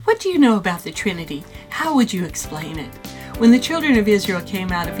do you know about the Trinity? How would you explain it? When the children of Israel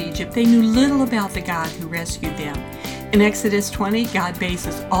came out of Egypt, they knew little about the God who rescued them. In Exodus 20, God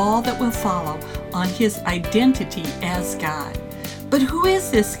bases all that will follow on his identity as God. But who is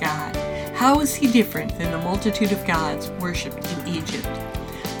this God? How is he different than the multitude of gods worshipped in Egypt?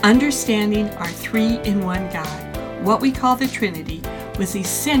 Understanding our three-in-one God, what we call the Trinity, was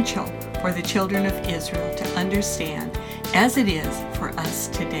essential for the children of Israel to understand, as it is for us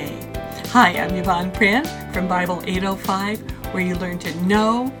today. Hi, I'm Yvonne Prin from Bible 805, where you learn to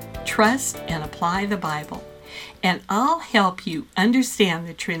know, trust, and apply the Bible. And I'll help you understand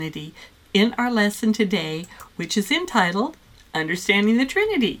the Trinity in our lesson today, which is entitled Understanding the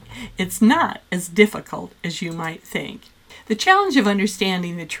Trinity. It's not as difficult as you might think. The challenge of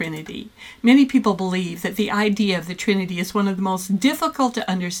understanding the Trinity. Many people believe that the idea of the Trinity is one of the most difficult to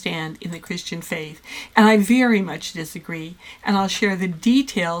understand in the Christian faith, and I very much disagree, and I'll share the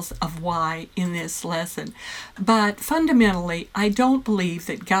details of why in this lesson. But fundamentally, I don't believe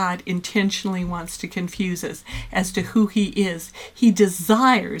that God intentionally wants to confuse us as to who he is. He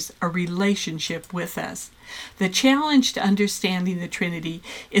desires a relationship with us. The challenge to understanding the Trinity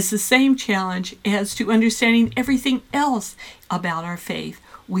is the same challenge as to understanding everything else about our faith.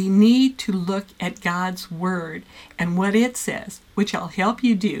 We need to look at God's Word and what it says, which I'll help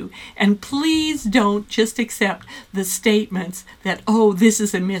you do. And please don't just accept the statements that, oh, this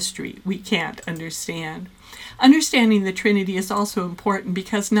is a mystery we can't understand. Understanding the Trinity is also important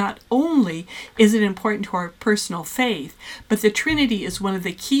because not only is it important to our personal faith, but the Trinity is one of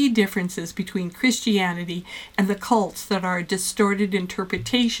the key differences between Christianity and the cults that are distorted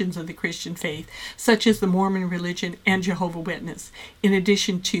interpretations of the Christian faith, such as the Mormon religion and Jehovah's Witness, in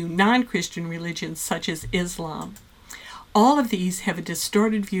addition to non-Christian religions such as Islam. All of these have a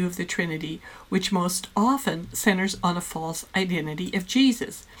distorted view of the Trinity, which most often centers on a false identity of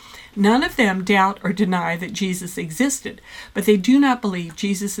Jesus. None of them doubt or deny that Jesus existed, but they do not believe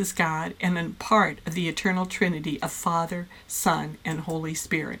Jesus is God and a part of the eternal Trinity of Father, Son, and Holy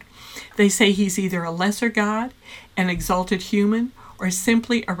Spirit. They say he's either a lesser God, an exalted human, or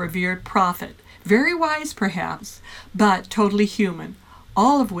simply a revered prophet, very wise perhaps, but totally human.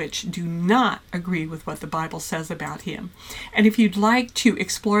 All of which do not agree with what the Bible says about him. And if you'd like to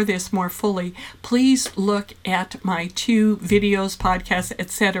explore this more fully, please look at my 2 videos, podcasts,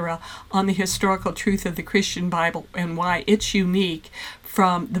 etc. on the historical truth of the Christian Bible and why it's unique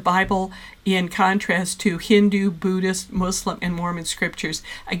from the Bible in contrast to Hindu, Buddhist, Muslim, and Mormon scriptures.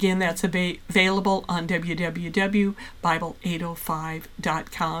 Again, that's available on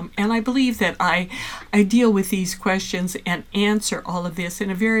www.bible805.com. And I believe that I deal with these questions and answer all of this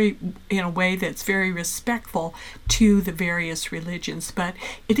in a way that's very respectful to the various religions. But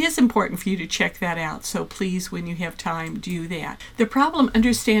it is important for you to check that out. So please, when you have time, do that. The problem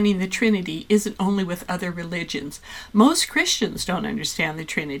understanding the Trinity isn't only with other religions. Most Christians don't understand the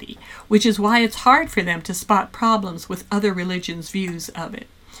Trinity, which is why it's hard for them to spot problems with other religions' views of it.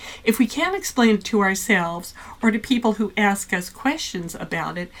 If we can't explain it to ourselves or to people who ask us questions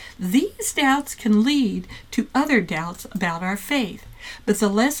about it, these doubts can lead to other doubts about our faith. But the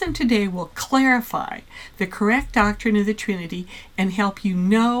lesson today will clarify the correct doctrine of the Trinity and help you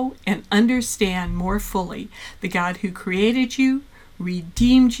know and understand more fully the God who created you,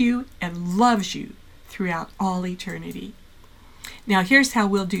 redeemed you, and loves you throughout all eternity. Now here's how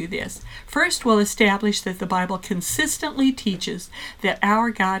we'll do this. First, we'll establish that the Bible consistently teaches that our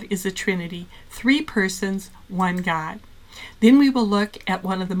God is a Trinity, 3 persons, 1 God. Then we will look at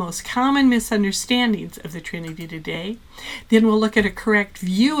one of the most common misunderstandings of the Trinity today. Then we'll look at a correct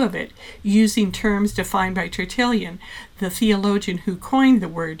view of it using terms defined by Tertullian, the theologian who coined the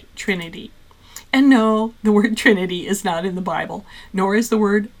word Trinity. And no, the word Trinity is not in the Bible, nor is the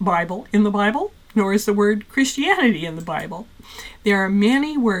word Bible in the Bible, nor is the word Christianity in the Bible. There are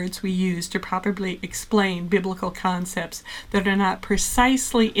many words we use to properly explain biblical concepts that are not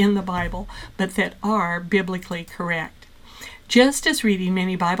precisely in the Bible, but that are biblically correct. Just as reading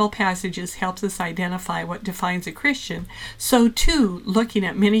many Bible passages helps us identify what defines a Christian, so too looking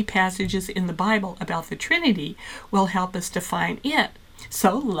at many passages in the Bible about the Trinity will help us define it.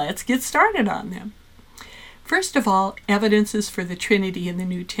 So let's get started on them. First of all, evidences for the Trinity in the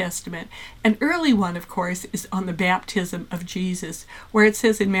New Testament. An early one, of course, is on the baptism of Jesus, where it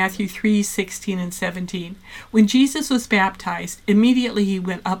says in Matthew 3:16 and 17, "When Jesus was baptized, immediately he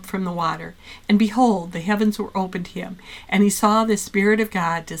went up from the water, and behold, the heavens were opened to him, and he saw the Spirit of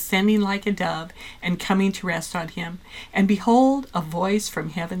God descending like a dove and coming to rest on him. And behold, a voice from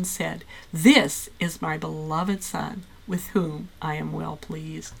heaven said, 'This is my beloved Son, with whom I am well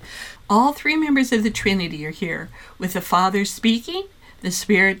pleased.'" All 3 members of the Trinity are here, with the Father speaking, the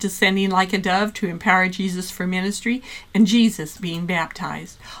Spirit descending like a dove to empower Jesus for ministry, and Jesus being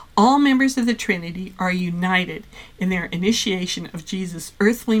baptized. All members of the Trinity are united in their initiation of Jesus'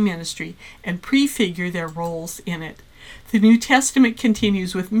 earthly ministry and prefigure their roles in it. The New Testament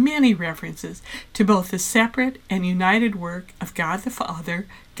continues with many references to both the separate and united work of God the Father,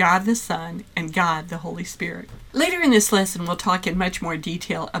 God the Son, and God the Holy Spirit. Later in this lesson, we'll talk in much more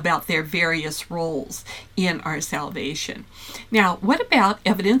detail about their various roles in our salvation. Now, what about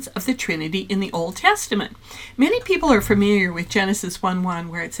evidence of the Trinity in the Old Testament? Many people are familiar with Genesis 1:1,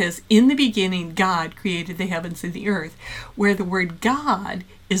 where it says, "In the beginning, God created the heavens and the earth," where the word God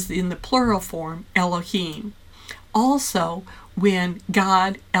is in the plural form, Elohim. Also, when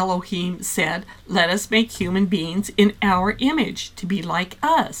God, Elohim, said, "Let us make human beings in our image, to be like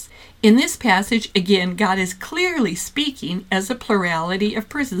us." In this passage, again, God is clearly speaking as a plurality of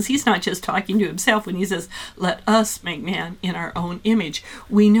persons. He's not just talking to himself when he says, "Let us make man in our own image."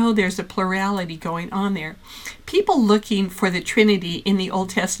 We know there's a plurality going on there. People looking for the Trinity in the Old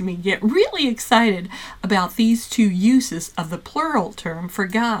Testament get really excited about these two uses of the plural term for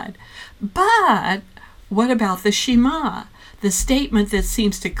God. But what about the Shema? The statement that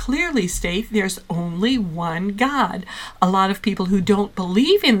seems to clearly state there's only one God. A lot of people who don't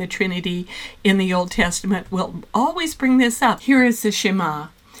believe in the Trinity in the Old Testament will always bring this up. Here is the Shema.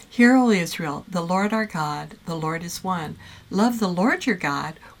 "Hear, O Israel, the Lord our God, the Lord is one. Love the Lord your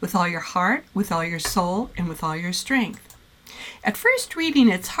God with all your heart, with all your soul, and with all your strength." At first reading,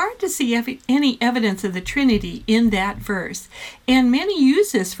 it's hard to see any evidence of the Trinity in that verse, and many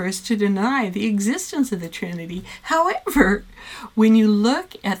use this verse to deny the existence of the Trinity. However, when you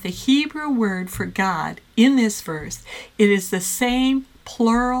look at the Hebrew word for God in this verse, it is the same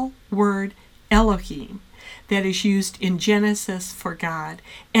plural word, Elohim, that is used in Genesis for God.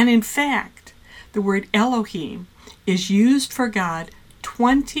 And in fact, the word Elohim is used for God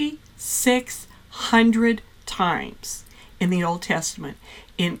 2,600 times in the Old Testament,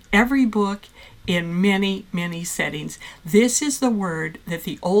 in every book, in many, many settings. This is the word that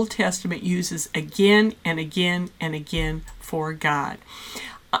the Old Testament uses again and again and again for God.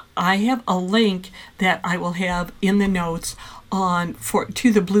 I have a link that I will have in the notes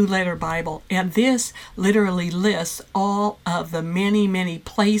to the Blue Letter Bible, and this literally lists all of the many, many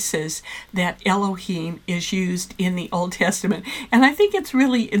places that Elohim is used in the Old Testament. And I think it's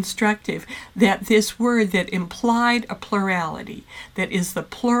really instructive that this word that implied a plurality, that is the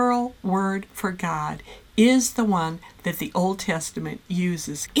plural word for God, is the one that the Old Testament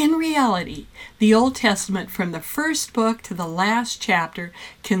uses. In reality, the Old Testament, from the first book to the last chapter,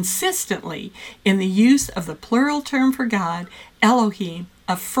 consistently, in the use of the plural term for God, Elohim,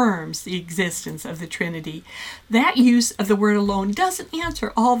 affirms the existence of the Trinity. That use of the word alone doesn't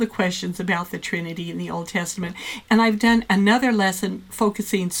answer all the questions about the Trinity in the Old Testament, and I've done another lesson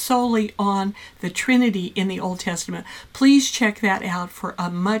focusing solely on the Trinity in the Old Testament. Please check that out for a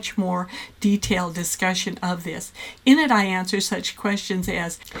much more detailed discussion of this. In it, I answer such questions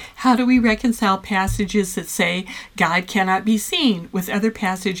as, how do we reconcile passages that say God cannot be seen with other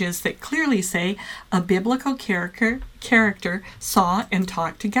passages that clearly say a biblical character saw and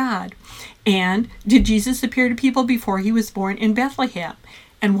talked to God? And did Jesus appear to people before he was born in Bethlehem?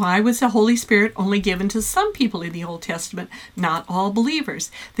 And why was the Holy Spirit only given to some people in the Old Testament, not all believers?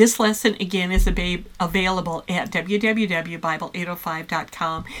 This lesson, again, is available at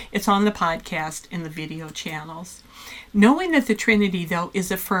www.bible805.com. It's on the podcast in the video channels. Knowing that the Trinity, though, is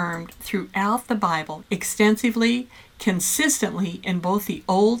affirmed throughout the Bible extensively, consistently in both the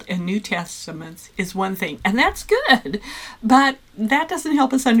Old and New Testaments is one thing, and that's good, but that doesn't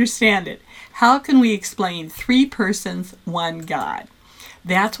help us understand it. How can we explain three persons, one God?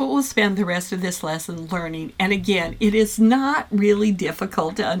 That's what we'll spend the rest of this lesson learning. And again, it is not really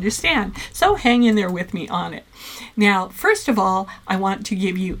difficult to understand, so hang in there with me on it. Now, first of all, I want to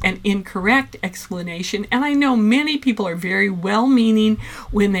give you an incorrect explanation, and I know many people are very well-meaning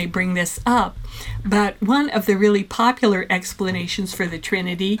when they bring this up, but one of the really popular explanations for the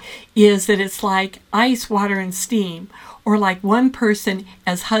Trinity is that it's like ice, water, and steam, or like one person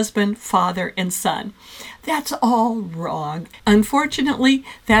as husband, father, and son. That's all wrong. Unfortunately,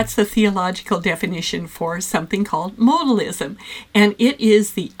 that's the theological definition for something called modalism, and it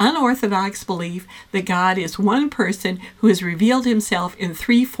is the unorthodox belief that God is one person who has revealed himself in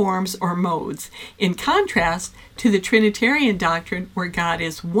three forms or modes, in contrast to the Trinitarian doctrine where God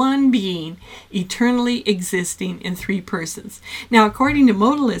is one being eternally existing in three persons. Now, according to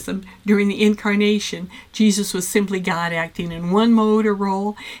modalism, during the incarnation, Jesus was simply God acting in one mode or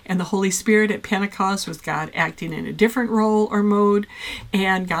role, and the Holy Spirit at Pentecost was God acting in a different role or mode,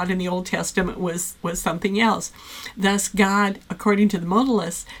 and God in the Old Testament was something else. Thus, God, according to the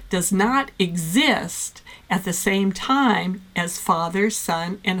modalists, does not exist at the same time as Father,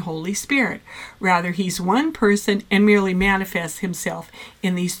 Son, and Holy Spirit. Rather, he's one person and merely manifests himself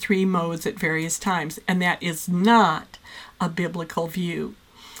in these three modes at various times, and that is not a biblical view.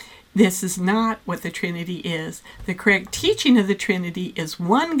 This is not what the Trinity is. The correct teaching of the Trinity is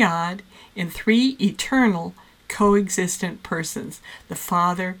one God in three eternal, coexistent persons, the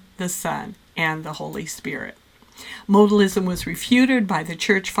Father, the Son, and the Holy Spirit. Modalism was refuted by the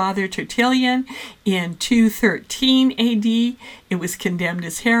church father Tertullian in 213 AD. It was condemned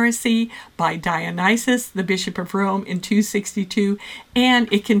as heresy by Dionysius, the Bishop of Rome, in 262,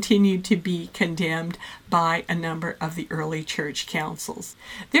 and it continued to be condemned by a number of the early church councils.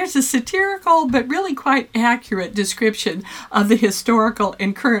 There's a satirical but really quite accurate description of the historical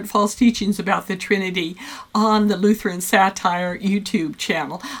and current false teachings about the Trinity on the Lutheran Satire YouTube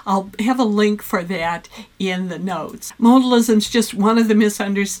channel. I'll have a link for that in the notes. Modalism's just one of the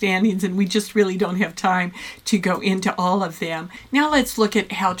misunderstandings, and we just really don't have time to go into all of them. Now let's look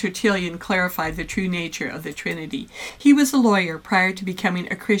at how Tertullian clarified the true nature of the Trinity. He was a lawyer prior to becoming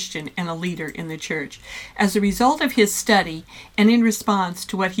a Christian and a leader in the church. As a result of his study, and in response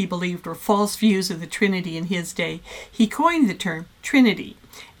to what he believed were false views of the Trinity in his day, he coined the term Trinity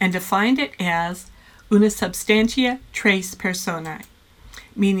and defined it as una substantia tres personae,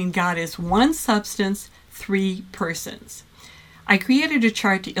 meaning God is one substance, three persons. I created a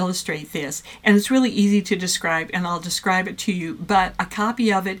chart to illustrate this, and it's really easy to describe, and I'll describe it to you, but a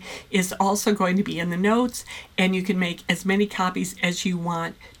copy of it is also going to be in the notes, and you can make as many copies as you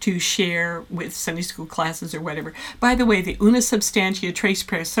want to share with Sunday school classes or whatever. By the way, the una substantia tres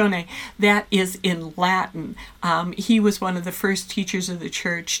personae, that is in Latin. He was one of the first teachers of the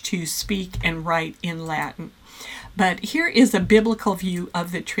church to speak and write in Latin. But here is a biblical view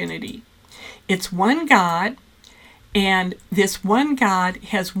of the Trinity. It's one God, and this one God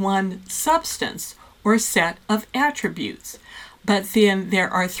has one substance or set of attributes. But then there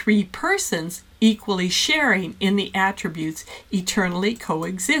are three persons equally sharing in the attributes, eternally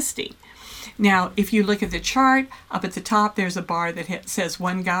coexisting. Now, if you look at the chart, up at the top there's a bar that says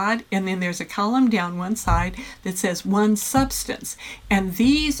one God, and then there's a column down one side that says one substance. And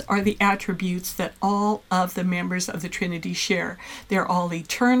these are the attributes that all of the members of the Trinity share. They're all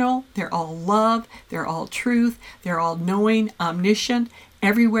eternal, they're all love, they're all truth, they're all knowing, omniscient,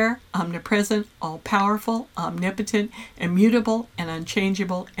 everywhere, omnipresent, all-powerful, omnipotent, immutable, and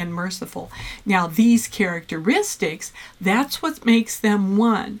unchangeable, and merciful. Now, these characteristics, that's what makes them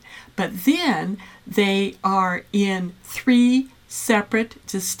one. But then they are in three separate,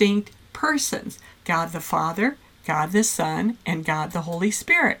 distinct persons: God the Father, God the Son, and God the Holy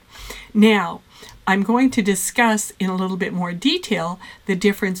Spirit. Now, I'm going to discuss in a little bit more detail the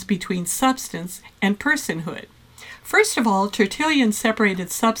difference between substance and personhood. First of all, Tertullian separated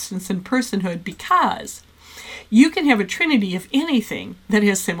substance and personhood because you can have a trinity of anything that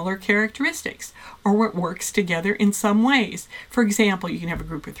has similar characteristics or what works together in some ways. For example, you can have a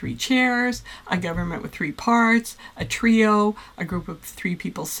group of three chairs, a government with three parts, a trio, a group of three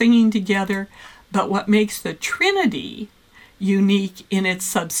people singing together. But what makes the Trinity unique in its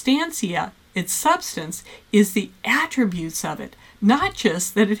substantia, its substance, is the attributes of it, not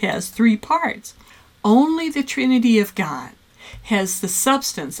just that it has three parts. Only the Trinity of God has the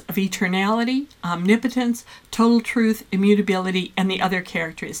substance of eternality, omnipotence, total truth, immutability, and the other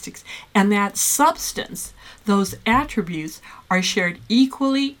characteristics. And that substance, those attributes, are shared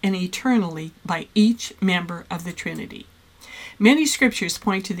equally and eternally by each member of the Trinity. Many scriptures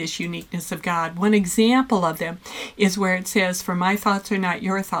point to this uniqueness of God. One example of them is where it says, "For my thoughts are not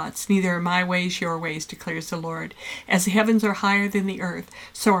your thoughts, neither are my ways your ways, declares the Lord. As the heavens are higher than the earth,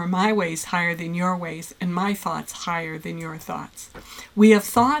 so are my ways higher than your ways, and my thoughts higher than your thoughts." We have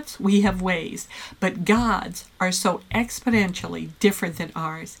thoughts, we have ways, but God's are so exponentially different than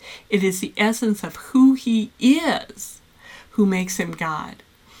ours. It is the essence of who He is who makes Him God.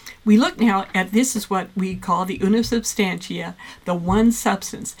 We look now at, this is what we call the una substantia, the one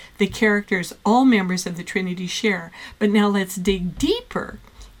substance, the characters all members of the Trinity share. But now let's dig deeper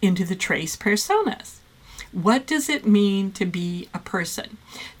into the tres personas. What does it mean to be a person?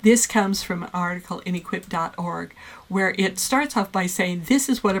 This comes from an article in equip.org, where it starts off by saying this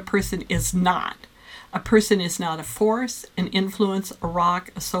is what a person is not. A person is not a force, an influence, a rock,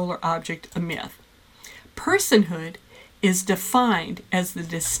 a solar object, a myth. Personhood is defined as the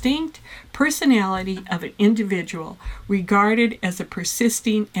distinct personality of an individual regarded as a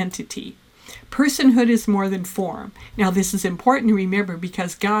persisting entity. Personhood is more than form. Now, this is important to remember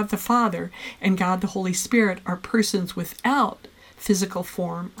because God the Father and God the Holy Spirit are persons without physical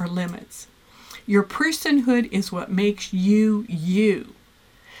form or limits. Your personhood is what makes you you.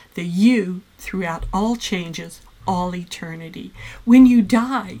 The you throughout all changes, all eternity. When you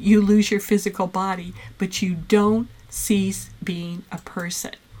die, you lose your physical body, but you don't cease being a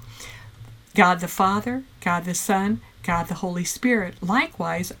person. God the Father, God the Son, God the Holy Spirit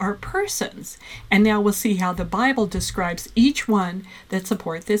likewise are persons. And now we'll see how the Bible describes each one that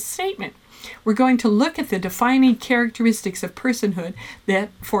support this statement. We're going to look at the defining characteristics of personhood that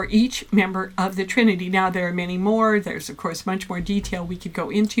for each member of the Trinity. Now, there are many more. There's, of course, much more detail we could go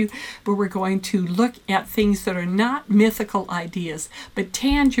into, but we're going to look at things that are not mythical ideas, but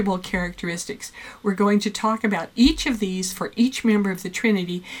tangible characteristics. We're going to talk about each of these for each member of the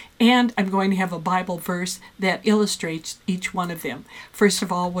Trinity, and I'm going to have a Bible verse that illustrates each one of them. First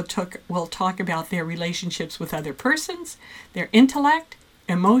of all, we'll talk about their relationships with other persons, their intellect,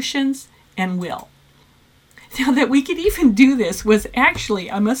 emotions, and will. Now, that we could even do this was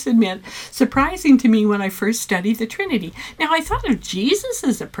actually, I must admit, surprising to me when I first studied the Trinity. Now, I thought of Jesus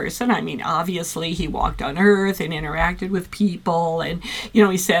as a person. I mean, obviously, he walked on earth and interacted with people, and,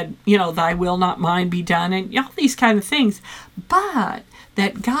 he said, thy will, not mine, be done, and all these kind of things. But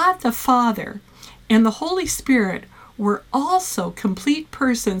that God the Father and the Holy Spirit were also complete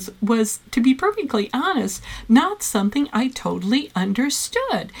persons was, to be perfectly honest, not something I totally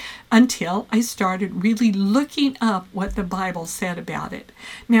understood until I started really looking up what the Bible said about it.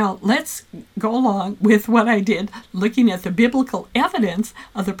 Now, let's go along with what I did, looking at the biblical evidence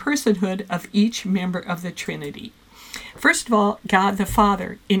of the personhood of each member of the Trinity. First of all, God the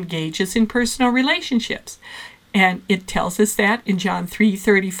Father engages in personal relationships. And it tells us that in John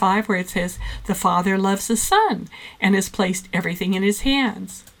 3:35, where it says, the Father loves the Son and has placed everything in his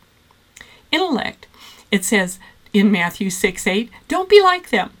hands. Intellect, it says in Matthew 6:8, don't be like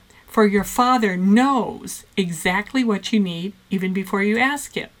them, for your Father knows exactly what you need even before you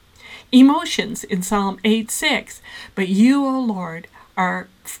ask him. Emotions, in Psalm 8:6, but you, O Lord, are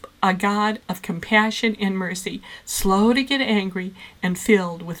a God of compassion and mercy, slow to get angry and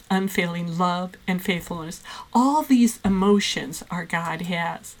filled with unfailing love and faithfulness. All these emotions our God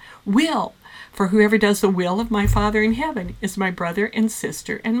has. Will, for whoever does the will of my Father in heaven is my brother and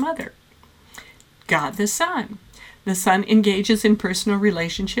sister and mother. God the Son. The Son engages in personal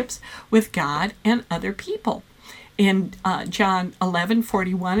relationships with God and other people. In John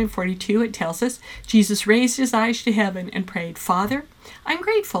 11:41 and 42, it tells us, Jesus raised his eyes to heaven and prayed, Father, I'm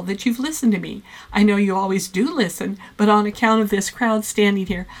grateful that you've listened to me. I know you always do listen, but on account of this crowd standing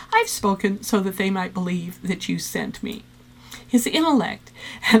here, I've spoken so that they might believe that you sent me. His intellect.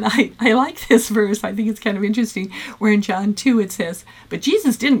 And I like this verse. I think it's kind of interesting, where in John 2 it says, but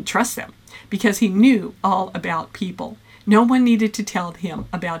Jesus didn't trust them because he knew all about people. No one needed to tell him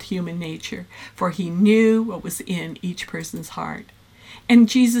about human nature, for he knew what was in each person's heart. And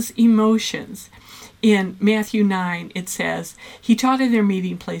Jesus' emotions. In Matthew 9, it says, he taught in their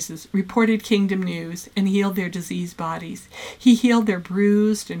meeting places, reported kingdom news, and healed their diseased bodies. He healed their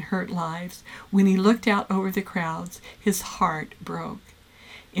bruised and hurt lives. When he looked out over the crowds, his heart broke.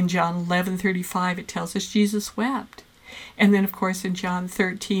 In John 11:35, it tells us Jesus wept. And then, of course, in John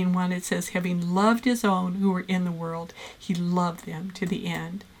 13:1, it says, having loved his own who were in the world, he loved them to the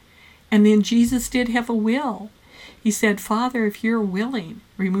end. And then Jesus did have a will. He said, Father, if you're willing,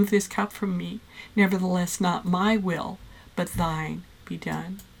 remove this cup from me. Nevertheless, not my will, but thine be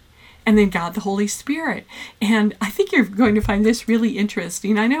done. And then God the Holy Spirit. And I think you're going to find this really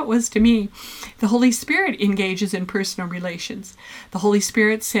interesting. I know it was to me. The Holy Spirit engages in personal relations. The Holy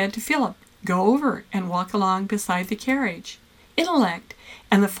Spirit said to Philip, go over and walk along beside the carriage. Intellect.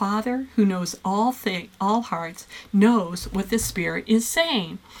 And the Father, who knows all hearts, knows what the Spirit is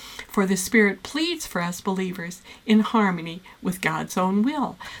saying. For the Spirit pleads for us believers in harmony with God's own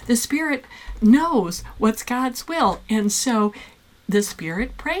will. The Spirit knows what's God's will, and so the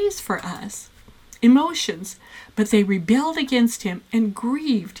Spirit prays for us. Emotions, but they rebelled against him and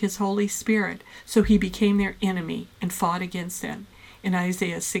grieved his Holy Spirit, so he became their enemy and fought against them. In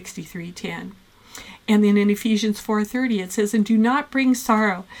Isaiah 63:10. And then in Ephesians 4:30 it says, and do not bring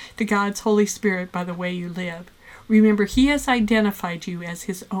sorrow to God's Holy Spirit by the way you live. Remember, he has identified you as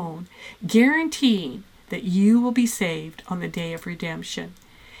his own, guaranteeing that you will be saved on the day of redemption.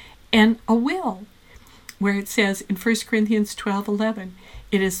 And a will, where it says in 1 Corinthians 12:11,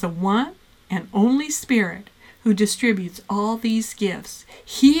 it is the one and only Spirit who distributes all these gifts.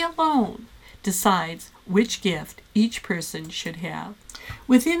 He alone decides which gift each person should have.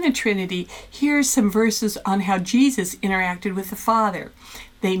 Within the Trinity, here are some verses on how Jesus interacted with the Father.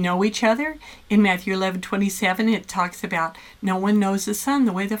 They know each other. In Matthew 11:27, it talks about no one knows the Son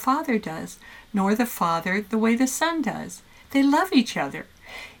the way the Father does, nor the Father the way the Son does. They love each other.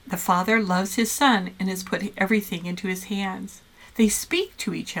 The Father loves his Son and has put everything into his hands. They speak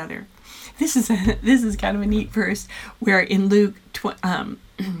to each other. This is kind of a neat verse where in Luke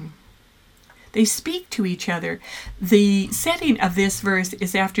they speak to each other. The setting of this verse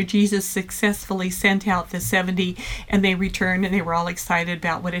is after Jesus successfully sent out the 70 and they returned and they were all excited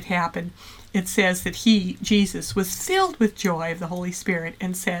about what had happened. It says that he, Jesus, was filled with joy of the Holy Spirit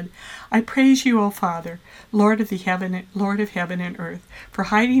and said, I praise you, O Father, Lord of heaven and earth, for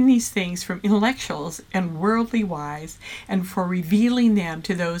hiding these things from intellectuals and worldly wise, and for revealing them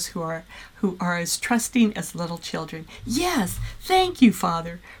to those who are as trusting as little children. Yes, thank you,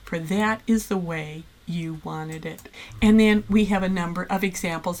 Father, for that is the way you wanted it. And then we have a number of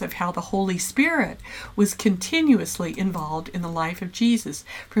examples of how the Holy Spirit was continuously involved in the life of Jesus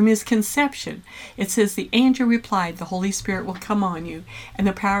from his conception. It says, the angel replied, the Holy Spirit will come on you, and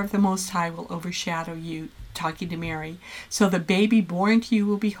the power of the Most High will overshadow you, talking to Mary. So the baby born to you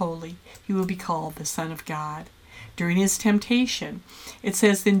will be holy. He will be called the Son of God. During his temptation, it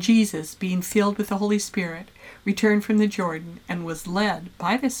says, then Jesus, being filled with the Holy Spirit, returned from the Jordan and was led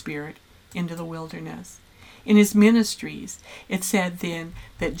by the Spirit into the wilderness. In his ministries, it said then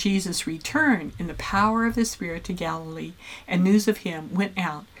that Jesus returned in the power of the Spirit to Galilee, and news of him went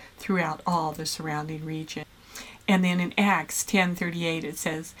out throughout all the surrounding region. And then in Acts 10:38 it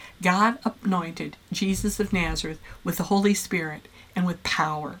says, God anointed Jesus of Nazareth with the Holy Spirit and with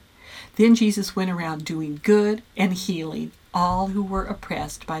power. Then Jesus went around doing good and healing all who were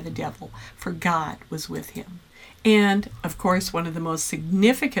oppressed by the devil, for God was with him. And, of course, one of the most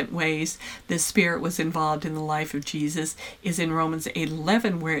significant ways the Spirit was involved in the life of Jesus is in Romans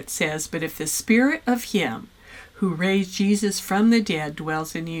 8:11, where it says, but if the Spirit of him who raised Jesus from the dead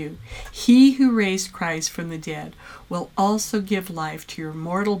dwells in you, he who raised Christ from the dead will also give life to your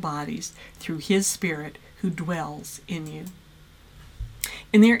mortal bodies through his Spirit who dwells in you.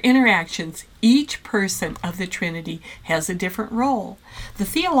 In their interactions, each person of the Trinity has a different role. The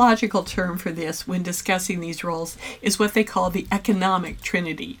theological term for this when discussing these roles is what they call the economic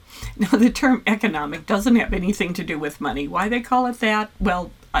Trinity. Now, the term economic doesn't have anything to do with money. Why they call it that?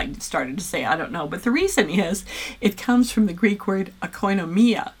 Well, I started to say I don't know, but the reason is it comes from the Greek word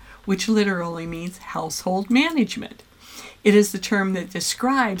oikonomia, which literally means household management. It is the term that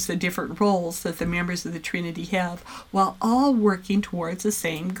describes the different roles that the members of the Trinity have while all working towards the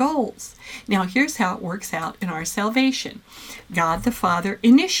same goals. Now, here's how it works out in our salvation. God the Father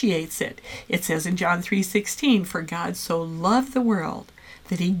initiates it. It says in John 3:16, for God so loved the world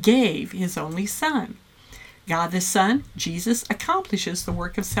that he gave his only Son. God the Son, Jesus, accomplishes the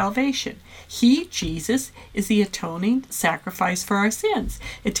work of salvation. He, Jesus, is the atoning sacrifice for our sins.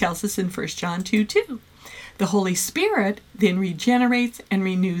 It tells us in 1 John 2:2. The Holy Spirit then regenerates and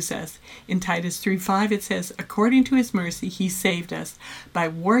renews us. In Titus 3:5 it says, according to his mercy he saved us by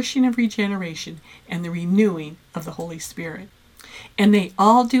washing of regeneration and the renewing of the Holy Spirit. And they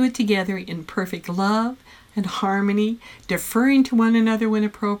all do it together in perfect love and harmony, deferring to one another when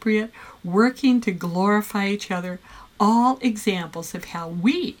appropriate, working to glorify each other, all examples of how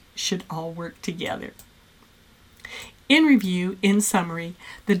we should all work together. In review, in summary,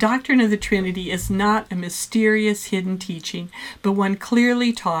 the doctrine of the Trinity is not a mysterious hidden teaching, but one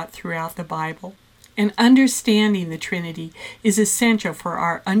clearly taught throughout the Bible. And understanding the Trinity is essential for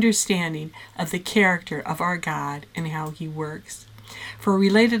our understanding of the character of our God and how he works. For a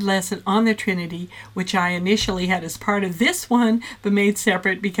related lesson on the Trinity, which I initially had as part of this one, but made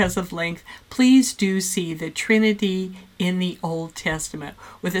separate because of length, please do see the Trinity in the Old Testament,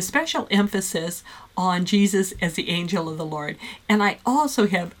 with a special emphasis on Jesus as the angel of the Lord. And I also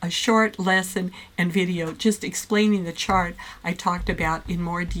have a short lesson and video just explaining the chart I talked about in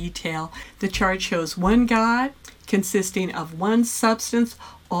more detail. The chart shows one God consisting of one substance,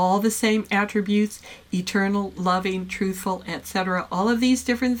 all the same attributes, eternal, loving, truthful, etc. All of these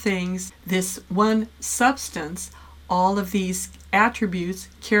different things, this one substance, all of these attributes,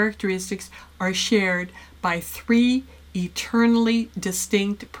 characteristics are shared by three eternally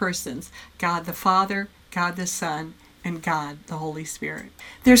distinct persons, God the Father, God the Son, and God the Holy Spirit.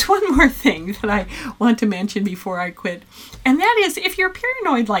 There's one more thing that I want to mention before I quit, and that is if you're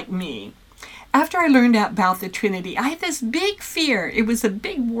paranoid like me, after I learned about the Trinity, I had this big fear. It was a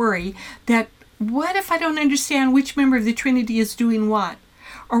big worry that what if I don't understand which member of the Trinity is doing what?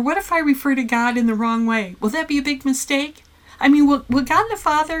 Or what if I refer to God in the wrong way? Will that be a big mistake? I mean, will God the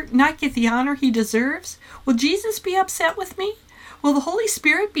Father not get the honor he deserves? Will Jesus be upset with me? Will the Holy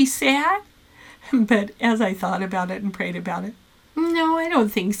Spirit be sad? But as I thought about it and prayed about it, no, I don't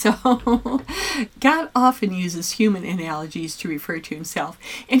think so. God often uses human analogies to refer to himself.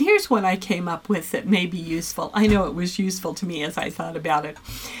 And here's one I came up with that may be useful. I know it was useful to me as I thought about it.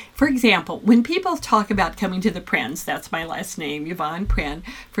 For example, when people talk about coming to the Prenz, that's my last name, Yvonne Pren,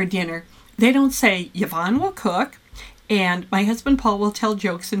 for dinner, they don't say, Yvonne will cook, and my husband Paul will tell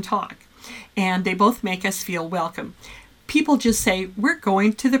jokes and talk. And they both make us feel welcome. People just say, we're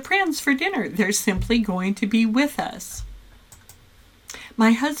going to the Prenz for dinner. They're simply going to be with us.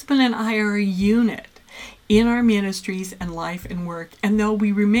 My husband and I are a unit in our ministries and life and work. And though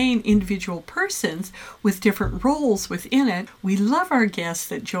we remain individual persons with different roles within it, we love our guests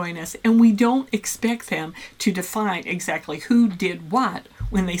that join us, and we don't expect them to define exactly who did what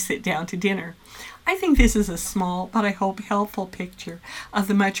when they sit down to dinner. I think this is a small, but I hope helpful picture of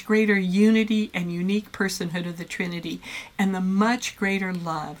the much greater unity and unique personhood of the Trinity and the much greater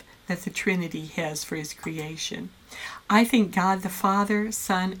love that the Trinity has for his creation. I think God the Father,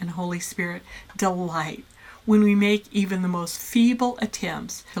 Son, and Holy Spirit delight when we make even the most feeble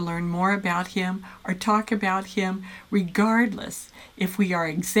attempts to learn more about him or talk about him, regardless if we are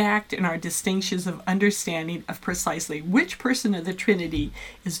exact in our distinctions of understanding of precisely which person of the Trinity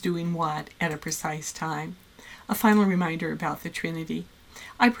is doing what at a precise time. A final reminder about the Trinity.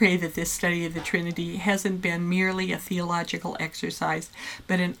 I pray that this study of the Trinity hasn't been merely a theological exercise,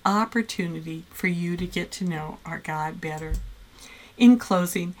 but an opportunity for you to get to know our God better. In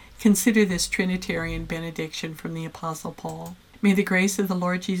closing, consider this Trinitarian benediction from the Apostle Paul. May the grace of the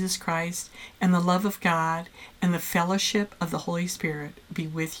Lord Jesus Christ and the love of God and the fellowship of the Holy Spirit be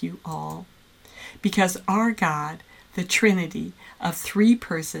with you all. Because our God, the Trinity of three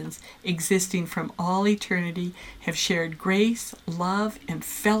persons existing from all eternity, have shared grace, love, and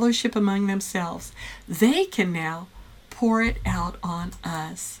fellowship among themselves, they can now pour it out on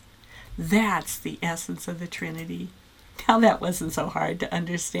us. That's the essence of the Trinity. Now that wasn't so hard to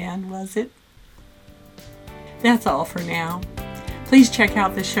understand, was it? That's all for now. Please check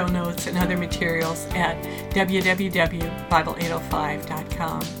out the show notes and other materials at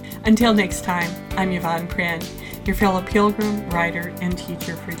www.bible805.com. Until next time, I'm Yvonne Pren, your fellow pilgrim, writer, and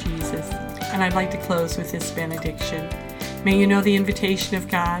teacher for Jesus. And I'd like to close with this benediction. May you know the invitation of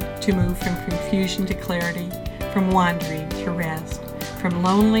God to move from confusion to clarity, from wandering to rest, from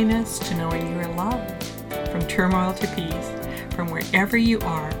loneliness to knowing you are loved, from turmoil to peace, from wherever you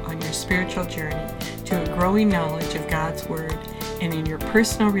are on your spiritual journey to a growing knowledge of God's Word and in your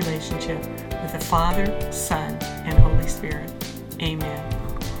personal relationship with the Father, Son, and Holy Spirit. Amen.